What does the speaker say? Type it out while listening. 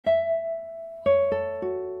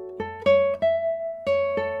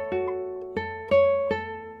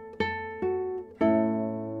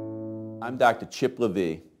I'm Dr. Chip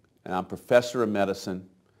Levy, and I'm Professor of Medicine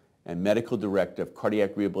and Medical Director of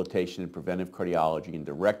Cardiac Rehabilitation and Preventive Cardiology and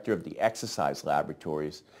Director of the Exercise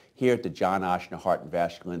Laboratories here at the John Ochsner Heart and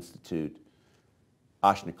Vascular Institute,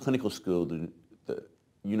 Ochsner Clinical School, the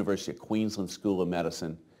University of Queensland School of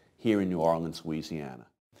Medicine here in New Orleans, Louisiana.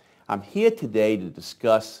 I'm here today to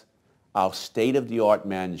discuss our state-of-the-art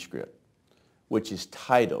manuscript, which is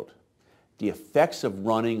titled The Effects of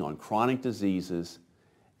Running on Chronic Diseases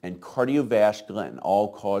and Cardiovascular and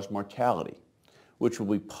All-Cause Mortality, which will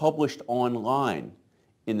be published online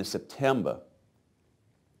in the September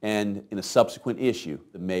and in a subsequent issue,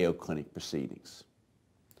 the Mayo Clinic Proceedings.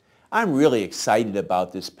 I'm really excited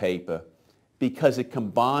about this paper because it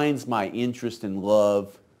combines my interest and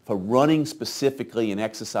love for running specifically and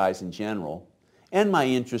exercise in general, and my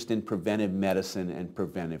interest in preventive medicine and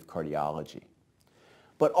preventive cardiology.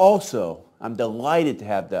 But also, I'm delighted to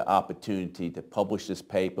have the opportunity to publish this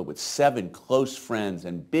paper with 7 close friends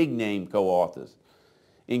and big-name co-authors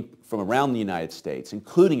from around the United States,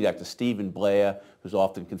 including Dr. Stephen Blair, who's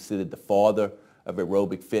often considered the father of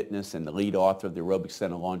aerobic fitness and the lead author of the Aerobic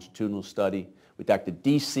Center longitudinal study, with Dr.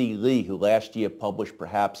 D.C. Lee, who last year published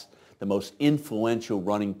perhaps the most influential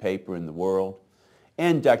running paper in the world,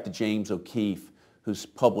 and Dr. James O'Keefe, who's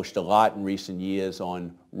published a lot in recent years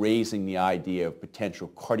on raising the idea of potential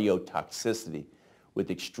cardiotoxicity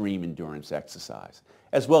with extreme endurance exercise,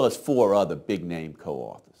 as well as 4 other big-name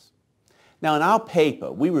co-authors. Now, in our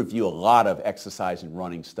paper, we review a lot of exercise and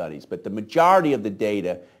running studies, but the majority of the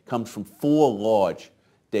data comes from 4 large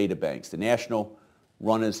data banks. The National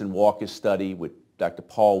Runners and Walkers Study with Dr.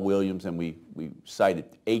 Paul Williams, and we cited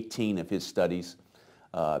 18 of his studies.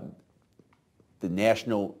 The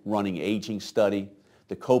National Running Aging Study,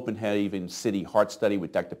 the Copenhagen City Heart Study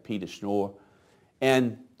with Dr. Peter Schnorr,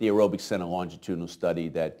 and the Aerobic Center longitudinal study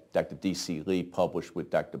that Dr. D.C. Lee published with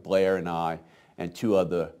Dr. Blair and I, and 2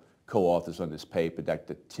 other co-authors on this paper,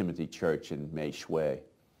 Dr. Timothy Church and Mei Shui.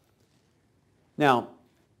 Now,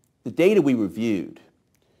 the data we reviewed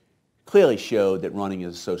clearly showed that running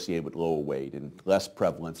is associated with lower weight and less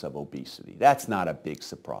prevalence of obesity. That's not a big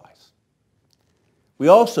surprise. We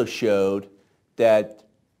also showed that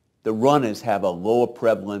the runners have a lower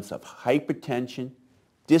prevalence of hypertension,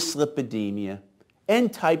 dyslipidemia,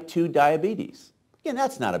 and type 2 diabetes. Again,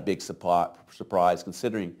 that's not a big surprise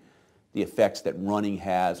considering the effects that running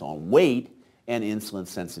has on weight and insulin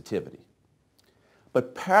sensitivity.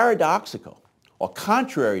 But paradoxical, or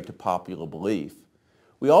contrary to popular belief,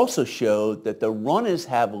 we also showed that the runners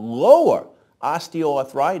have lower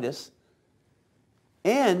osteoarthritis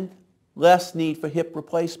and less need for hip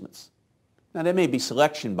replacements. Now, there may be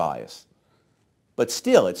selection bias, but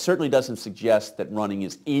still, it certainly doesn't suggest that running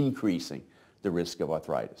is increasing the risk of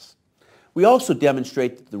arthritis. We also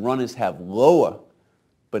demonstrate that the runners have lower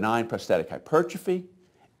benign prostatic hypertrophy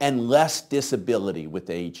and less disability with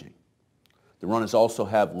aging. The runners also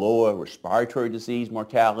have lower respiratory disease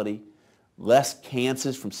mortality, less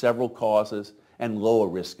cancers from several causes, and lower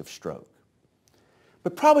risk of stroke.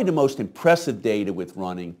 But probably the most impressive data with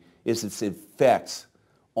running is its effects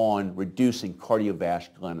on reducing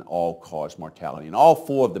cardiovascular and all-cause mortality. And all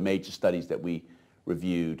 4 of the major studies that we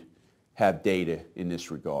reviewed have data in this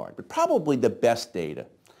regard. But probably the best data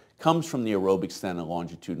comes from the Aerobic Center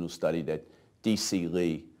longitudinal study that D.C.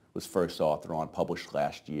 Lee was first author on, published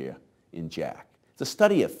last year in JACC. It's a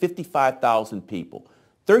study of 55,000 people,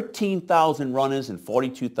 13,000 runners and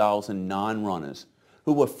 42,000 non-runners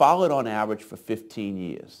who were followed on average for 15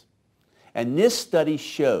 years. And this study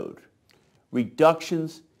showed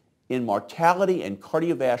reductions in mortality and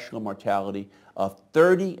cardiovascular mortality of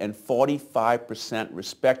 30 and 45%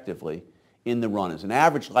 respectively in the runners, an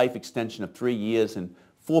average life extension of 3 years and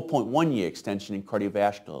 4.1-year extension in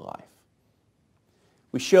cardiovascular life.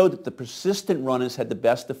 We showed that the persistent runners had the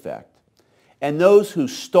best effect, and those who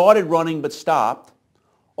started running but stopped,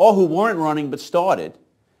 or who weren't running but started,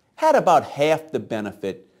 had about half the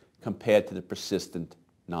benefit compared to the persistent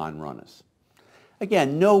non-runners.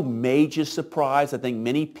 Again, no major surprise. I think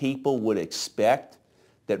many people would expect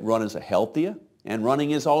that runners are healthier, and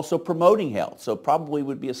running is also promoting health, so probably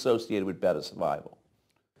would be associated with better survival.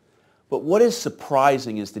 But what is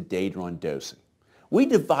surprising is the data on dosing. We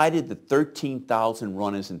divided the 13,000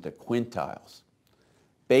 runners into quintiles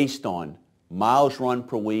based on miles run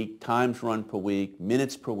per week, times run per week,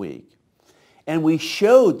 minutes per week. And we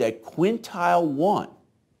showed that quintile 1,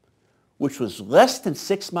 which was less than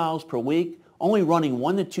 6 miles per week, only running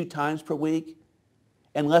 1 to 2 times per week,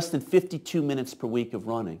 and less than 52 minutes per week of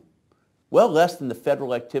running, well less than the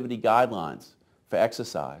federal activity guidelines for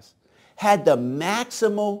exercise, had the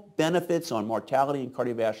maximal benefits on mortality and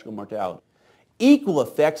cardiovascular mortality. equal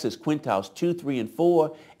effects as quintiles 2, 3, and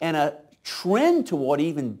 4, and a trend toward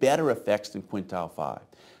even better effects than quintile 5,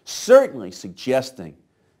 certainly suggesting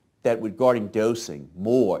that regarding dosing,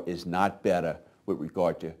 more is not better with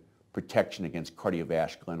regard to protection against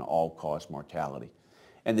cardiovascular and all-cause mortality.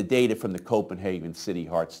 And the data from the Copenhagen City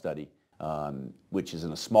Heart Study, which is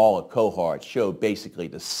in a smaller cohort, showed basically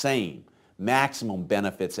the same maximum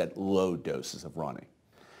benefits at low doses of running.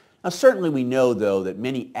 Now, certainly we know, though, that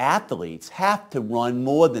many athletes have to run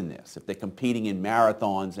more than this if they're competing in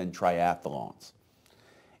marathons and triathlons.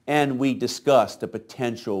 And we discussed the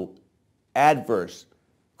potential adverse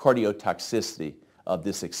cardiotoxicity of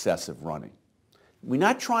this excessive running. We're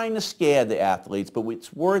not trying to scare the athletes, but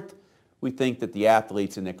it's worth, we think, that the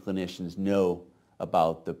athletes and their clinicians know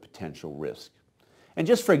about the potential risk. And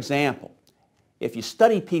just for example, if you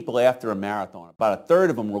study people after a marathon, about a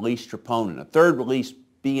third of them release troponin, a third release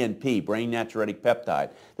BNP, brain natriuretic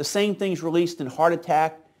peptide. The same thing's released in heart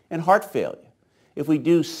attack and heart failure. If we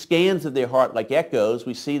do scans of their heart like echoes,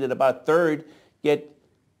 we see that about a third get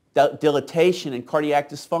dilatation and cardiac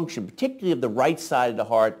dysfunction, particularly of the right side of the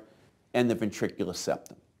heart and the ventricular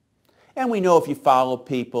septum. And we know if you follow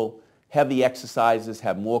people, heavy exercises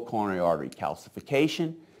have more coronary artery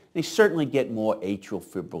calcification. They certainly get more atrial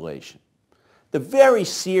fibrillation. The very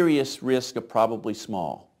serious risks are probably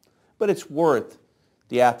small, but it's worth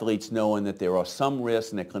the athletes knowing that there are some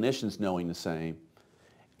risks and their clinicians knowing the same.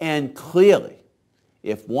 And clearly,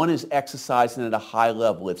 if one is exercising at a high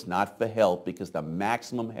level, it's not for health because the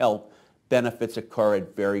maximum health benefits occur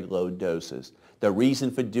at very low doses. The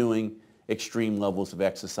reason for doing extreme levels of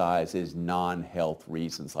exercise is non-health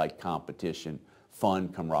reasons like competition, fun,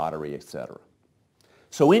 camaraderie, etc.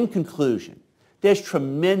 So in conclusion, there's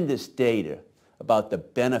tremendous data about the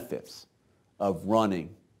benefits of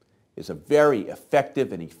running. Is a very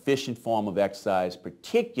effective and efficient form of exercise,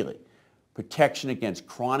 particularly protection against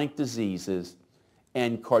chronic diseases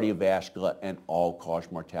and cardiovascular and all-cause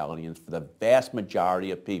mortality. And for the vast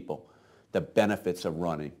majority of people, the benefits of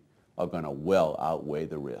running are going to well outweigh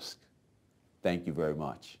the risk. Thank you very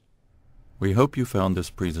much. We hope you found this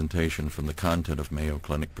presentation from the content of Mayo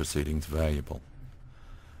Clinic Proceedings valuable.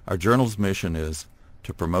 Our journal's mission is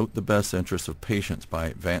to promote the best interests of patients by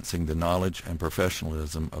advancing the knowledge and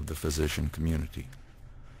professionalism of the physician community.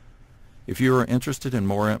 If you are interested in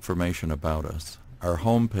more information about us, our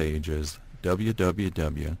homepage is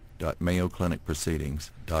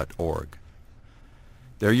www.mayoclinicproceedings.org.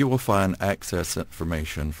 There you will find access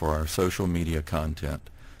information for our social media content,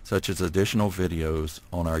 such as additional videos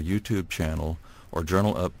on our YouTube channel or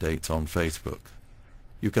journal updates on Facebook.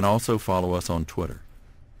 You can also follow us on Twitter.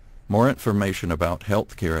 More information about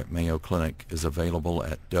healthcare at Mayo Clinic is available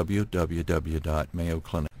at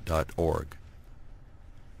www.mayoclinic.org.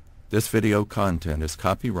 This video content is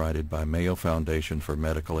copyrighted by Mayo Foundation for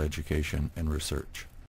Medical Education and Research.